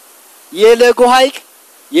በሙሉ የለጎ ሐይቅ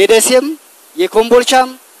የደሴም የኮምቦልቻም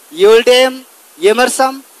የወልዴም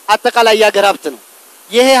የመርሳም አጠቃላይ ያገር ሀብት ነው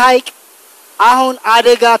ይሄ ሐይቅ አሁን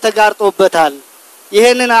አደጋ ተጋርጦበታል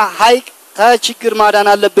ይሄንን ሐይቅ ከችግር ማዳን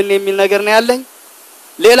አለብን የሚል ነገር ነው ያለኝ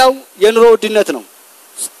ሌላው የኑሮ ውድነት ነው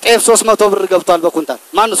ጤፍ 300 ብር ገብቷል በኩንታል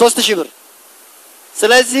ማን 3000 ብር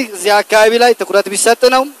ስለዚህ እዚህ አካባቢ ላይ ትኩረት ቢሰጥ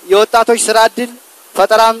ነው የወጣቶች ስራ እድል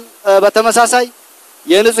ፈጠራም በተመሳሳይ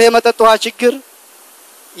የንጹህ የመጠጥ ውሃ ችግር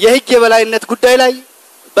የህግ የበላይነት ጉዳይ ላይ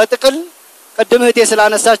በጥቅል ቀደም ህቴ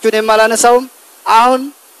ስላነሳችሁ ነው የማላነሳውም አሁን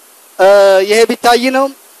ይሄ ቢታይ ነው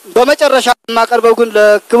በመጨረሻ ማቀርበው ግን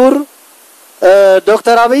ለክቡር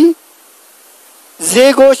ዶክተር አብይ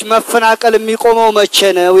ዜጎች መፈናቀል የሚቆመው መቼ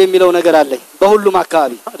ነው የሚለው ነገር አለ በሁሉም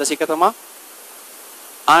አካባቢ ደሴ ከተማ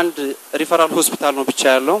አንድ ሪፈራል ሆስፒታል ነው ብቻ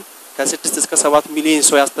ያለው ከ6 እስከ 7 ሚሊዮን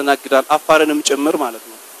ሰው ያስተናግዳል አፋርንም ጭምር ማለት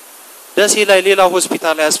ነው ደሴ ላይ ሌላ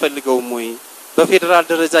ሆስፒታል ያስፈልገውም ወይ በፌደራል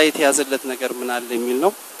ደረጃ የተያዘለት ነገር ምን አለ የሚል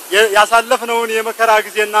ነው ያሳለፍነውን የመከራ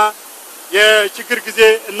ጊዜና የችግር ጊዜ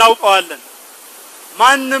እናውቀዋለን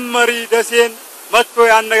ማንንም መሪ ደሴን መጥቶ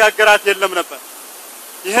ያነጋገራት የለም ነበር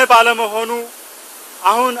ይሄ ባለመሆኑ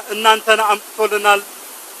አሁን እናንተን አምጥቶልናል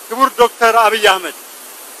ክቡር ዶክተር አብይ አህመድ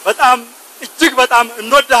በጣም እጅግ በጣም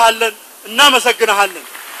እንወድሃለን እናመሰግናለን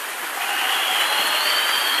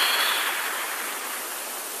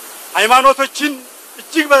ሃይማኖቶችን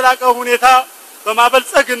እጅግ በላቀ ሁኔታ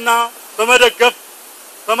በማበልጸግና በመደገፍ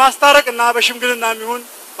በማስታረቅና በሽምግልና የሚሆን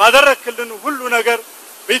ባደረክልን ሁሉ ነገር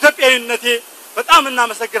በኢትዮጵያዊነቴ በጣም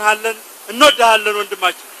እናመሰግናለን እንወድሃለን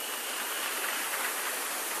ወንድማችን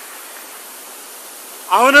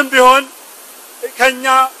አሁንም ቢሆን ከኛ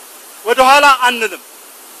ወደ ኋላ አንልም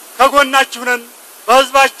ከጎናችሁ ነን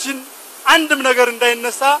በህዝባችን አንድም ነገር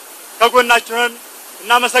እንዳይነሳ ከጎናችሁ ነን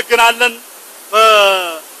እናመሰግናለን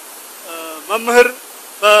በመምህር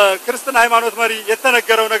በክርስቲያን ሃይማኖት መሪ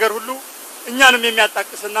የተነገረው ነገር ሁሉ እኛንም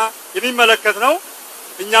የሚያጣቅስና የሚመለከት ነው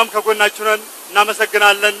እኛም ከጎናችሁ ነን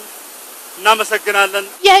እናመሰግናለን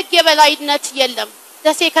የህግ የበላይነት የለም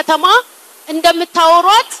ደሴ ከተማ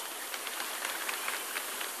እንደምታወሯት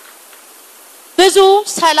ብዙ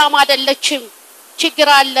ሰላም አይደለችም ችግር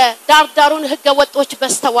አለ ዳርዳሩን ህገ ወጦች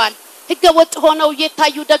በስተዋል ህገ ወጥ ሆነው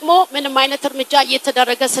እየታዩ ደግሞ ምንም አይነት እርምጃ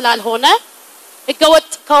እየተደረገ ስላልሆነ ህገ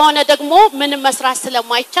ወጥ ከሆነ ደግሞ ምንም መስራት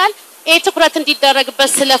ስለማይቻል ትኩረት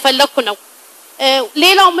እንዲደረግበት ስለፈለኩ ነው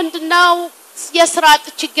ሌላው ምንድነው የስራጥ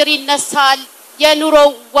ችግር ይነሳል የኑሮ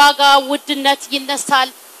ዋጋ ውድነት ይነሳል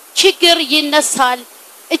ችግር ይነሳል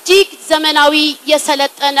እጅግ ዘመናዊ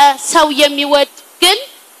የሰለጠነ ሰው የሚወድ ግን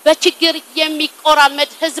በችግር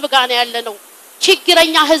የሚቆራመድ ህዝብ ጋር ነው ያለነው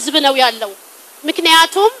ችግረኛ ህዝብ ነው ያለው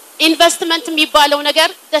ምክንያቱም ኢንቨስትመንት የሚባለው ነገር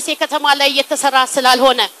ደሴ ከተማ ላይ የተሰራ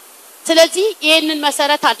ስላልሆነ ስለዚህ ይሄንን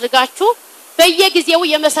መሰረት አድርጋችሁ በየጊዜው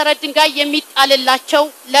የመሰረት ድንጋይ የሚጣልላቸው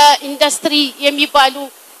ለኢንዱስትሪ የሚባሉ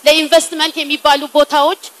ለኢንቨስትመንት የሚባሉ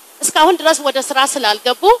ቦታዎች እስካሁን ድረስ ወደ ስራ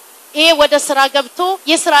ስላልገቡ ይሄ ወደ ስራ ገብቶ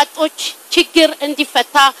የስራጦች ችግር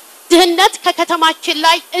እንዲፈታ ድህነት ከከተማችን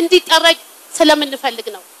ላይ እንዲጠረግ ስለምንፈልግ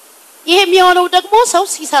ነው ይሄ የሚሆነው ደግሞ ሰው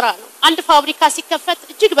ሲሰራ ነው አንድ ፋብሪካ ሲከፈት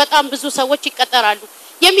እጅግ በጣም ብዙ ሰዎች ይቀጠራሉ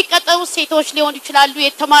የሚቀጠሩ ሴቶች ሊሆን ይችላሉ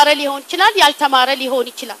የተማረ ሊሆን ይችላል ያልተማረ ሊሆን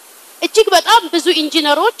ይችላል እጅግ በጣም ብዙ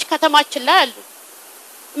ኢንጂነሮች ከተማችን ላይ አሉ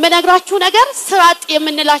መነግራችሁ ነገር ስራጥ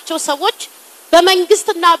የምንላቸው ሰዎች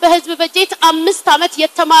በመንግስትና በህዝብ በጀት 5 አመት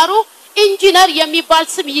የተማሩ ኢንጂነር የሚባል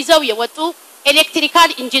ስም ይዘው የወጡ ኤሌክትሪካል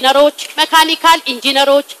ኢንጂነሮች፣ መካኒካል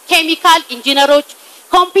ኢንጂነሮች፣ ኬሚካል ኢንጂነሮች፣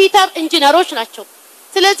 ኮምፒውተር ኢንጂነሮች ናቸው።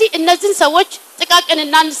 ስለዚህ እነዚህን ሰዎች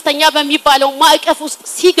ጥቃቅንና አነስተኛ በሚባለው ማዕቀፍ ውስጥ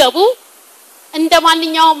ሲገቡ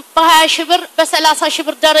እንደማንኛውም በ20 ሺህ ብር በ30 ሺህ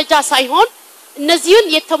ብር ደረጃ ሳይሆን እነዚህን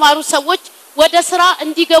የተማሩ ሰዎች ወደ ስራ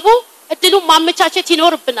እንዲገቡ እድሉን ማመቻቸት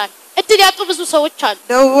ይኖርብናል። እድል ያጡ ብዙ ሰዎች አሉ።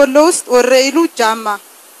 ደቡብ ወሎ ውስጥ ወረኢሉ ጃማ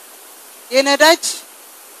የነዳጅ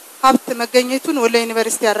ሀብት መገኘቱን ወሎ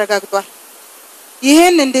ዩኒቨርሲቲ ያረጋግጧል።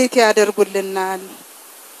 ይሄን እንዴት ያደርጉልናል?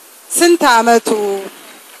 ስንት አመቱ?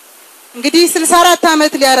 እንግዲህ 64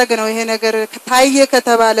 አመት ሊያረግ ነው ይሄ ነገር ታየ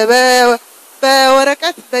ከተባለ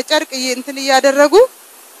በወረቀት በጨርቅ እንትን ያደረጉ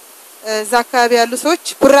ዛካቢ ያሉ ሰዎች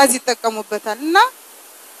ኩራዝ ይጠቀሙበታል እና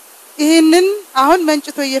ይሄንን አሁን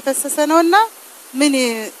መንጭቶ እየፈሰሰ ነውና ምን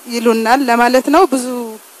ይሉናል ለማለት ነው። ብዙ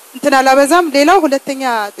እንትን አላበዛም። ሌላው ሁለተኛ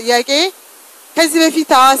ጥያቄ ከዚህ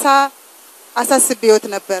በፊት አዋሳ አሳስቤዎት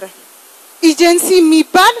ነበር። ኤጀንሲ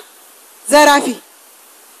የሚባል ዘራፊ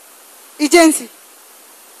ኤጀንሲ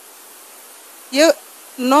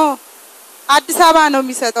ኖ አዲስ አበባ ነው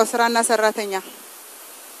የሚሰጠው ስራና ሰራተኛ።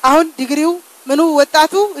 አሁን ዲግሪው ምኑ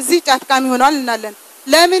ወጣቱ እዚህ ጫትቃሚ ሆኗል እናለን።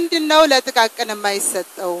 ለምንድነው ለጥቃቅን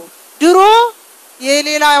የማይሰጠው? ድሮ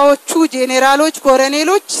የሌላዎቹ ጄኔራሎች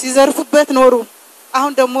ኮሎኔሎች ሲዘርፉበት ኖሩ።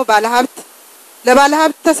 አሁን ደግሞ ባለሀብት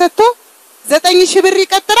ለባለሀብት ተሰጥቶ 9000 ብር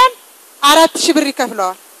ይቀጥራል፣ 4000 ብር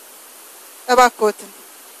ይከፍለዋል። እባክዎትን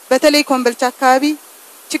በተለይ ኮምቦልቻ አካባቢ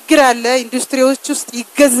ችግር አለ። ኢንዱስትሪዎች ውስጥ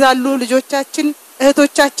ይገዛሉ ልጆቻችን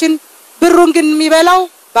እህቶቻችን፣ ብሩን ግን የሚበላው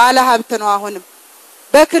ባለሀብት ነው። አሁንም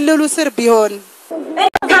በክልሉ ስር ቢሆን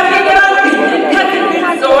ከፌደራል ከክልል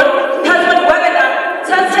ዞን ከዞን ወረዳ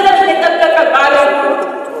ሰንሰለት የጠበቀ ባለሀብት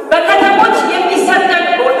በከተሞች የሚሰጠን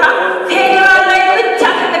ቦታ ፌደራል ላይ ብቻ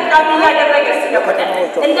ተጠቃሚ ያደረገ ስለሆነ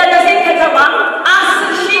እንደ ደሴ ከተማ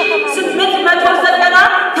 10890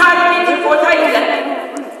 ካሬ ሜትር ቦታ ይዘን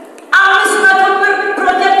 500 ብር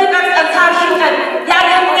ፕሮጀክት ቀርጸን ታሽገን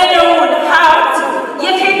ያገኘነውን ሀብት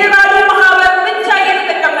የፌደራሉ ማህበር ብቻ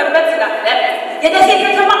እየተጠቀመበት ስላለ የደሴ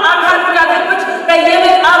ከተማ አካል ጉዳተኞች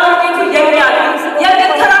በየመቃብር ቤቱ የሚያሉ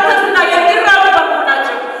የሚተራመሱና የሚራቡ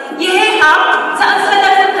በመሆናቸው ይሄ ሀብት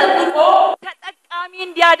ሰንሰለትን ጠብቆ ተጠቃሚ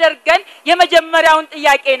እንዲያደርገን የመጀመሪያውን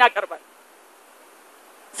ጥያቄ እናቀርባለን።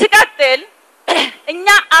 ሲቀጥል እኛ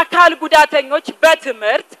አካል ጉዳተኞች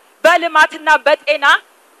በትምህርት በልማትና በጤና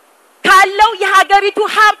ካለው የሀገሪቱ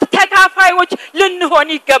ሀብት ተካፋዮች ልንሆን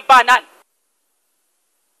ይገባናል።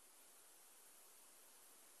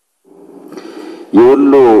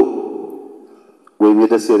 የወሎ ወይም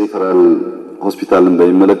የደሴ ሪፈራል ሆስፒታልን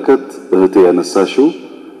በሚመለከት እህቴ ያነሳሽው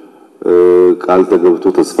ቃል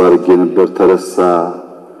ተገብቶ ተስፋ አድርጌ ነበር ተረሳ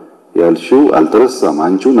ያልሽው አልተረሳም።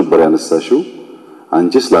 አንቺው ነበር ያነሳሽው።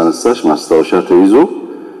 አንቺ ስላነሳሽ ማስታወሻ ተይዞ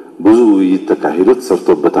ብዙ ይተካሄደ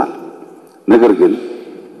ተሰርቶበታል። ነገር ግን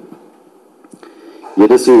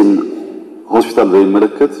የደሴን ሆስፒታል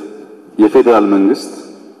በሚመለከት የፌደራል መንግስት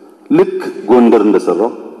ልክ ጎንደር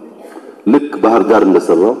እንደሰራው ልክ ባህር ዳር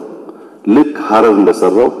እንደሰራው ልክ ሐረር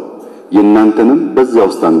እንደሰራው የናንተንም በዛው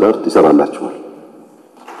ስታንዳርድ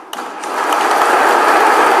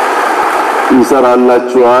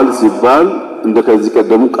ይሰራላችኋል ሲባል እንደከዚህ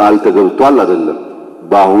ቀደሙ ቃል ተገብቷል አይደለም።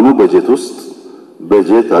 በአሁኑ በጀት ውስጥ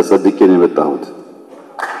በጀት አጸድቄ ነው የመጣሁት።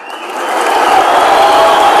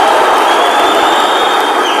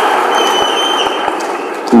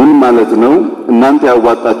 ምን ማለት ነው? እናንተ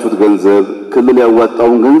ያዋጣችሁት ገንዘብ ክልል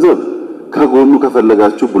ያዋጣውን ገንዘብ ከጎኑ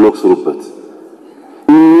ከፈለጋችሁ ብሎክ ስሩበት።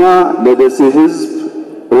 እኛ ለደሴ ህዝብ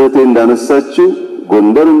እህቴ እንዳነሳችው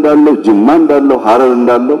ጎንደር እንዳለው ጅማ እንዳለው ሐረር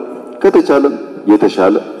እንዳለው ከተቻለም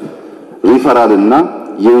የተሻለ ሪፈራልና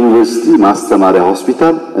የዩኒቨርሲቲ ማስተማሪያ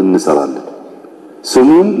ሆስፒታል እንሰራለን።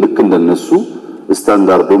 ስሙም ልክ እንደነሱ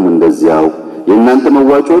ስታንዳርዱም እንደዚያው የእናንተ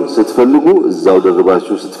መዋጮን ስትፈልጉ እዛው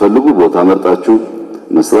ደርባችሁ ስትፈልጉ ቦታ መርጣችሁ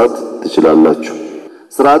መስራት ትችላላችሁ።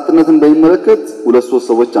 ስራ አጥነትን በሚመለከት ሁለት ሶስት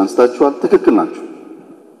ሰዎች አንስታችኋል። ትክክል ናችሁ።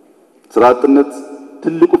 ስራ አጥነት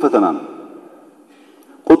ትልቁ ፈተና ነው።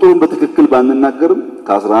 ቁጥሩን በትክክል ባንናገርም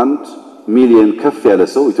ከ11 ሚሊዮን ከፍ ያለ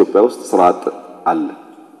ሰው ኢትዮጵያ ውስጥ ስራ አጥ አለ።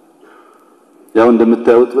 ያው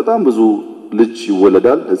እንደምታዩት በጣም ብዙ ልጅ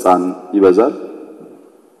ይወለዳል፣ ህፃን ይበዛል።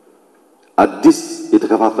 አዲስ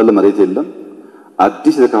የተከፋፈለ መሬት የለም፣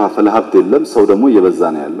 አዲስ የተከፋፈለ ሀብት የለም። ሰው ደግሞ እየበዛ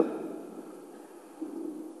ነው ያለው።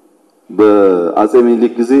 በአጼ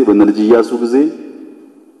ምኒልክ ጊዜ በነልጅ ኢያሱ ጊዜ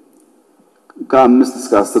ከ5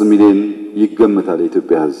 እስከ 10 ሚሊዮን ይገመታል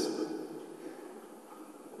የኢትዮጵያ ህዝብ።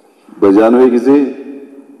 በጃንሆይ ጊዜ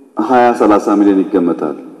 20-30 ሚሊዮን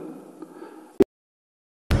ይገመታል።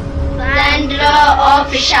 Zendro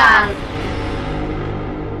official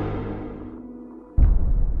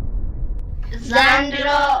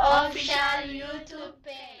Zendro official